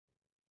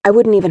I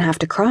wouldn't even have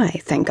to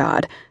cry, thank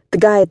God. The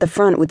guy at the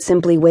front would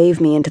simply wave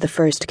me into the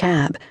first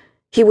cab.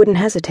 He wouldn't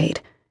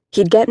hesitate.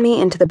 He'd get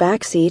me into the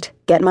back seat,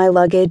 get my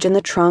luggage in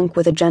the trunk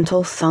with a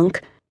gentle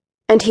thunk,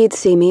 and he'd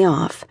see me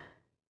off.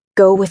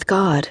 Go with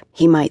God,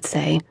 he might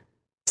say.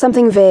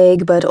 Something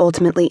vague but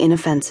ultimately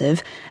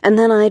inoffensive, and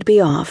then I'd be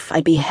off.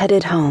 I'd be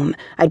headed home.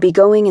 I'd be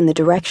going in the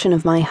direction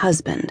of my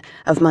husband,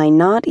 of my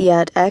not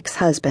yet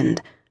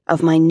ex-husband,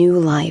 of my new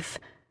life.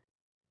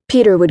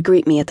 Peter would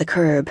greet me at the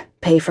curb,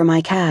 pay for my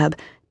cab,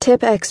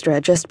 tip extra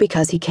just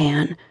because he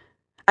can.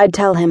 I'd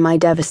tell him my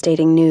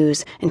devastating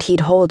news, and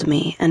he'd hold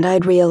me, and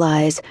I'd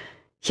realize,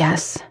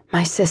 yes,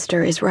 my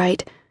sister is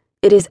right.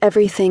 It is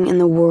everything in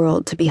the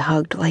world to be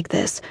hugged like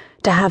this,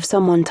 to have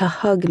someone to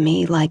hug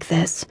me like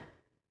this.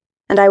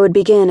 And I would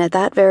begin at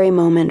that very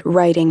moment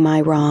righting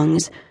my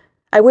wrongs.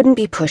 I wouldn't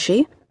be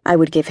pushy, I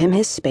would give him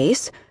his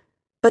space,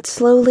 but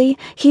slowly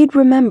he'd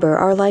remember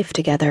our life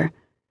together.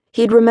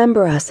 He'd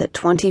remember us at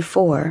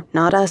 24,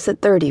 not us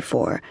at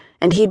 34,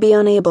 and he'd be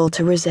unable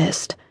to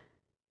resist.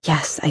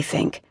 Yes, I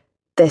think,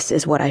 this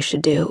is what I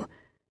should do.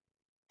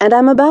 And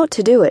I'm about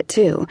to do it,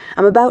 too.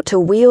 I'm about to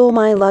wheel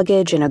my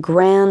luggage in a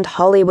grand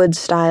Hollywood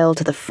style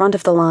to the front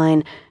of the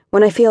line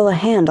when I feel a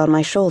hand on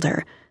my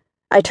shoulder.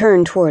 I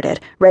turn toward it,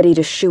 ready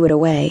to shoo it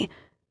away.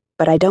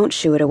 But I don't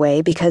shoo it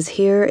away because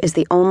here is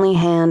the only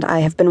hand I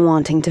have been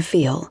wanting to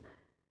feel.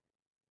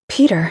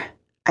 Peter,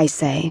 I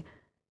say.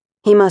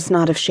 He must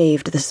not have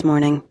shaved this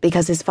morning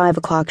because his 5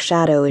 o'clock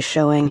shadow is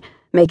showing,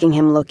 making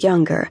him look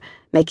younger,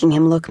 making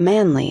him look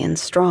manly and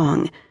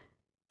strong.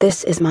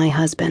 This is my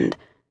husband.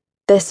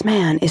 This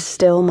man is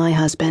still my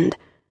husband.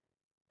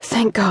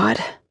 Thank God.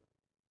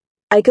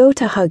 I go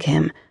to hug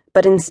him,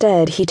 but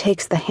instead he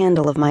takes the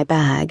handle of my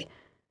bag.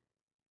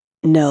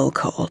 No,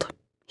 Cold,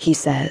 he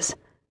says.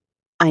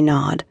 I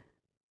nod.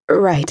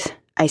 Right,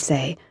 I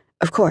say.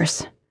 Of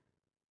course.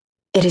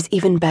 It is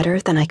even better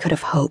than I could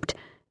have hoped.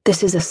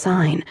 This is a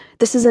sign.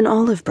 This is an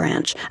olive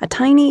branch. A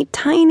tiny,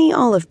 tiny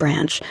olive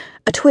branch.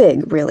 A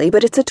twig, really,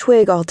 but it's a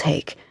twig I'll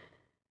take.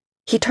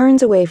 He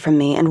turns away from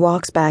me and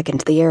walks back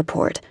into the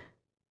airport.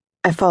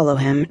 I follow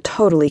him,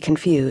 totally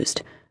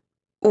confused.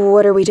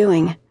 What are we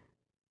doing?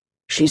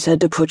 She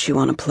said to put you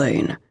on a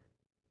plane.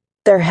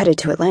 They're headed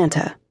to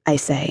Atlanta, I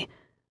say.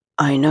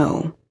 I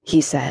know, he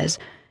says,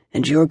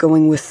 and you're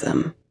going with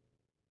them.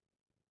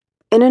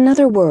 In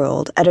another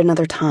world, at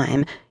another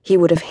time, he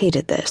would have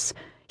hated this.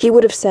 He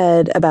would have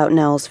said about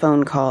Nell's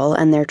phone call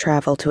and their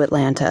travel to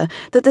Atlanta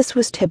that this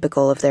was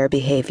typical of their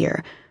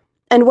behavior.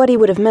 And what he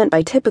would have meant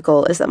by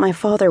typical is that my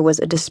father was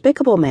a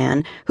despicable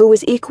man who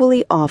was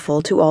equally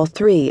awful to all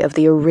 3 of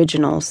the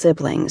original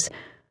siblings.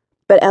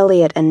 But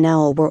Elliot and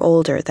Nell were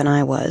older than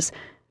I was.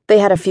 They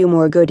had a few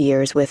more good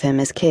years with him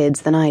as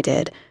kids than I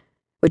did.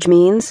 Which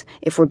means,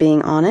 if we're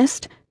being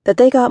honest, that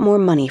they got more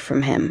money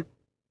from him.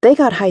 They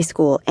got high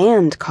school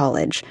and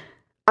college.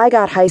 I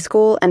got high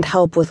school and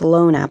help with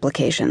loan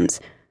applications.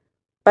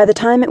 By the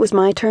time it was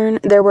my turn,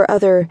 there were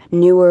other,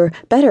 newer,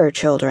 better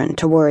children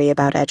to worry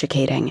about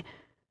educating.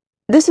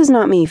 This is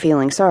not me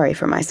feeling sorry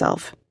for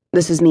myself.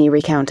 This is me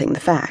recounting the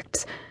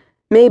facts.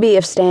 Maybe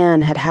if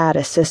Stan had had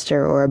a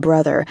sister or a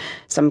brother,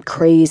 some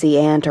crazy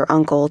aunt or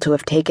uncle to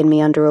have taken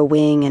me under a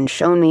wing and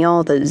shown me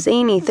all the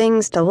zany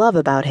things to love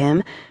about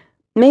him,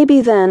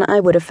 maybe then I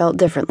would have felt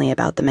differently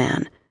about the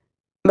man.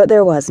 But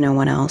there was no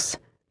one else.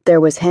 There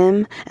was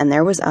him, and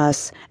there was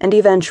us, and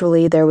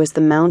eventually there was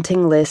the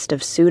mounting list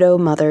of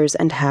pseudo-mothers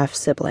and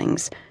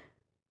half-siblings.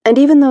 And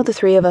even though the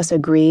 3 of us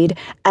agreed,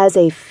 as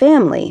a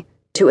family,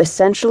 to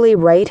essentially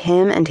write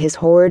him and his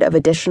horde of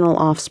additional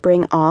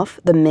offspring off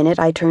the minute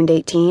I turned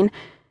 18,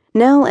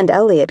 Nell and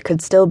Elliot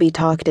could still be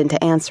talked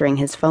into answering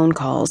his phone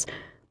calls.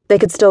 They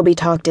could still be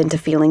talked into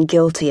feeling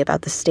guilty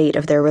about the state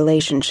of their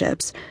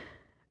relationships.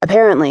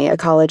 Apparently, a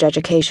college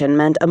education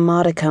meant a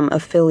modicum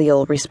of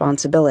filial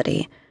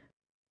responsibility,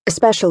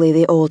 especially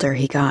the older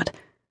he got.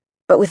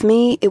 But with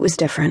me, it was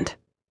different.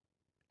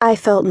 I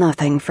felt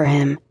nothing for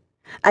him.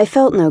 I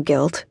felt no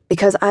guilt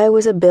because I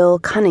was a Bill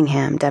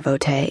Cunningham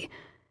devotee.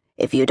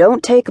 If you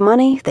don't take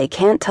money, they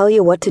can't tell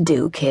you what to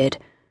do, kid.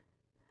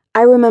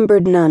 I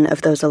remembered none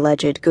of those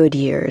alleged good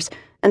years,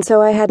 and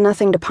so I had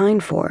nothing to pine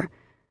for.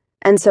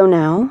 And so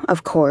now,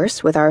 of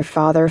course, with our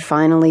father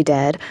finally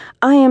dead,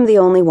 I am the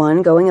only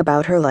one going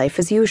about her life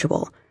as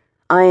usual.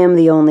 I am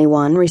the only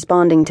one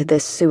responding to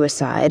this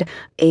suicide,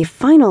 a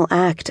final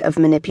act of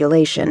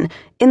manipulation,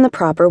 in the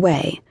proper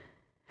way.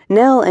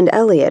 Nell and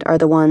Elliot are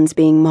the ones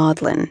being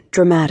maudlin,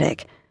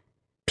 dramatic.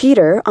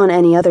 Peter, on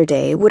any other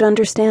day, would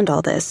understand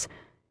all this.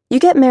 You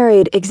get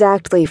married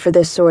exactly for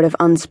this sort of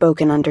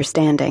unspoken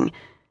understanding.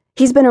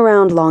 He's been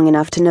around long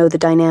enough to know the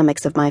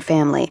dynamics of my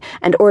family,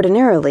 and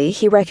ordinarily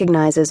he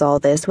recognizes all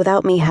this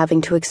without me having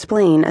to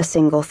explain a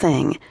single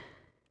thing.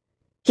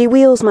 He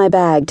wheels my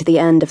bag to the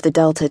end of the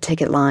Delta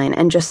ticket line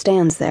and just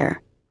stands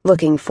there,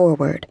 looking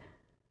forward.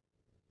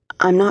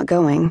 I'm not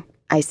going,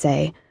 I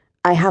say.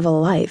 I have a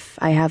life.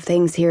 I have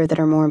things here that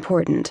are more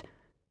important.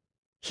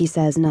 He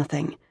says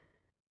nothing.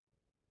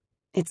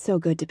 It's so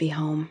good to be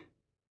home.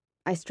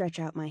 I stretch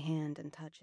out my hand and touch it.